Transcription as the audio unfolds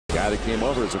that came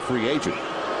over as a free agent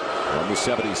on the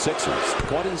 76ers.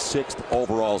 26th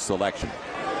overall selection.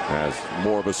 Has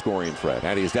more of a scoring threat,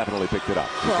 and he's definitely picked it up.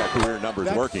 He's got career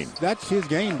numbers working. That's his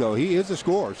game, though. He is a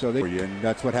scorer, so and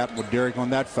that's what happened with Derek on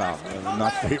that foul.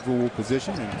 Not favorable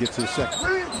position, and gets his second.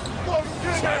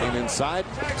 Sliding inside,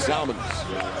 Salmons,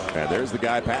 and there's the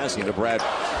guy passing to Brad,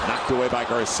 knocked away by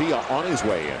Garcia on his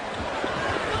way in.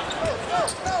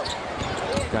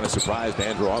 Kind of surprised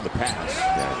Andrew on the pass,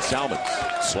 and Salmons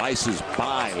slices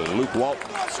by Luke Walton.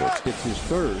 So it's his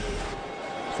third.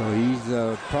 So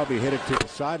he's probably headed to the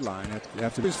sideline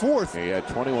after his fourth. He had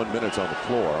 21 minutes on the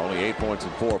floor, only 8 points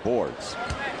and 4 boards.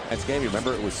 That's game. You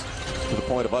remember it was to the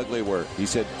point of ugly where he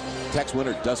said Tex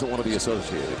Winter doesn't want to be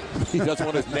associated. He doesn't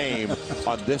want his name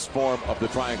on this form of the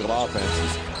triangle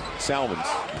offense. Salmons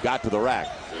got to the rack,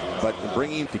 but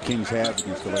bringing the Kings have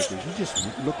against the Lakers, you just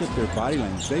look at their body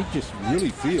language. They just really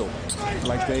feel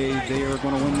like they are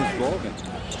going to win this ball game.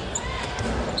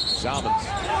 Salmons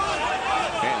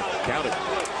and count it.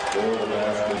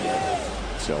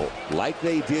 So, like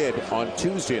they did on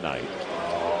Tuesday night,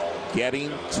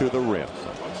 getting to the rim.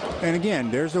 And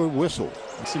again, there's a whistle.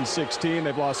 In 16,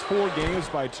 they've lost 4 games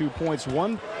by 2 points.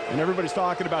 One, and everybody's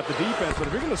talking about the defense, but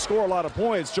if you're going to score a lot of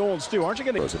points, Joel and Stu, aren't you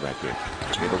going to... in that game.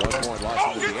 The 1 point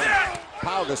loss in the end.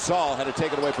 Pau Gasol had to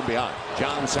take it away from behind.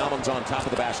 John Salmons on top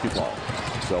of the basketball.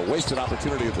 So, wasted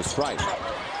opportunity of the strike.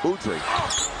 Udrih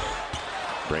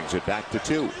brings it back to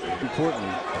 2.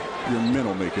 Importantly, your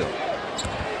mental makeup.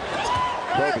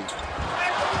 Kobe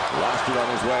lost it on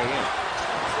his way in.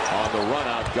 On the run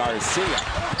out, Garcia.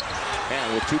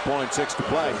 And with 2.6 to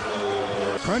play.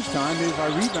 Crunch time is I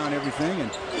rebound everything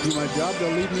and do my job.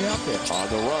 They'll leave me out there. On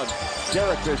the run,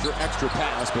 Derek Fisher extra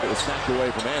pass, but it was snapped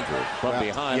away from Andrew from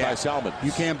behind by Salmons.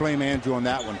 You can't blame Andrew on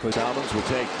that one because Salmons will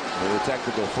take the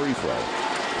technical free throw.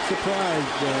 Surprised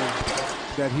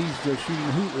that he's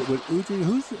shooting with Udrih.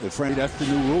 Who's friend? That's the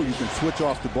new rule. You can switch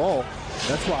off the ball.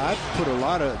 That's why I put a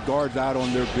lot of guards out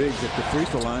on their bigs at the free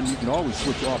throw line. You can always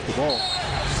switch off the ball.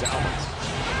 Salmons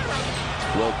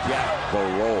will get the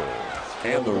roll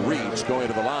and the reach going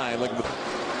to the line. Look at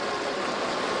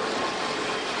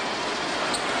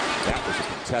that was a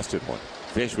contested one.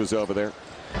 Fish was over there.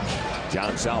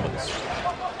 John Salmons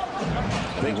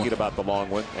thinking about the long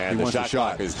one, and the shot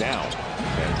clock is down.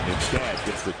 And instead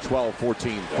gets the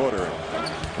 12-14 footer.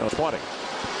 20.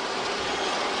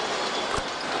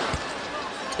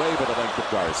 Way to the length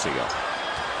of Garcia.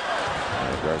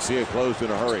 And Garcia closed in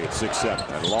a hurry at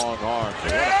 6'7", and long arms.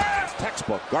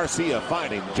 Textbook. Garcia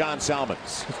finding John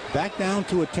Salmons. Back down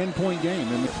to a 10-point game.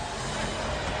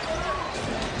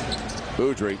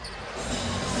 Udrih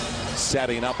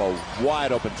setting up a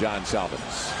wide open John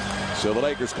Salmons. So the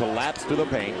Lakers collapse to the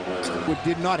paint. But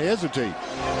did not hesitate.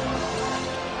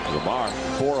 Lamar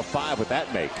 4 of 5 with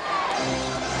that make.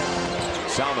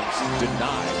 Salmons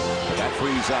denied, but that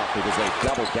frees up because they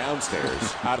double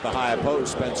downstairs out of the high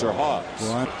post. Spencer Hawes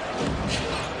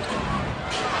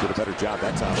did a better job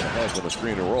that time in the head with a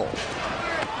screen and roll.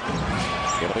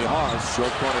 It'll be Hawes.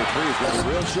 Short corner 3 is going to be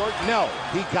real short. No,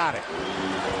 he got it.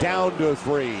 Down to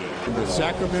 3. The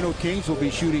Sacramento Kings will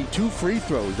be shooting 2 free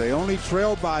throws. They only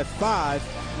trail by 5.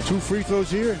 2 free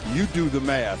throws here. You do the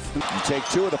math. You take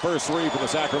 2 of the first 3 from the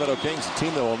Sacramento Kings, a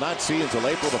team that will not see until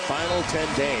April, the final 10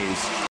 days.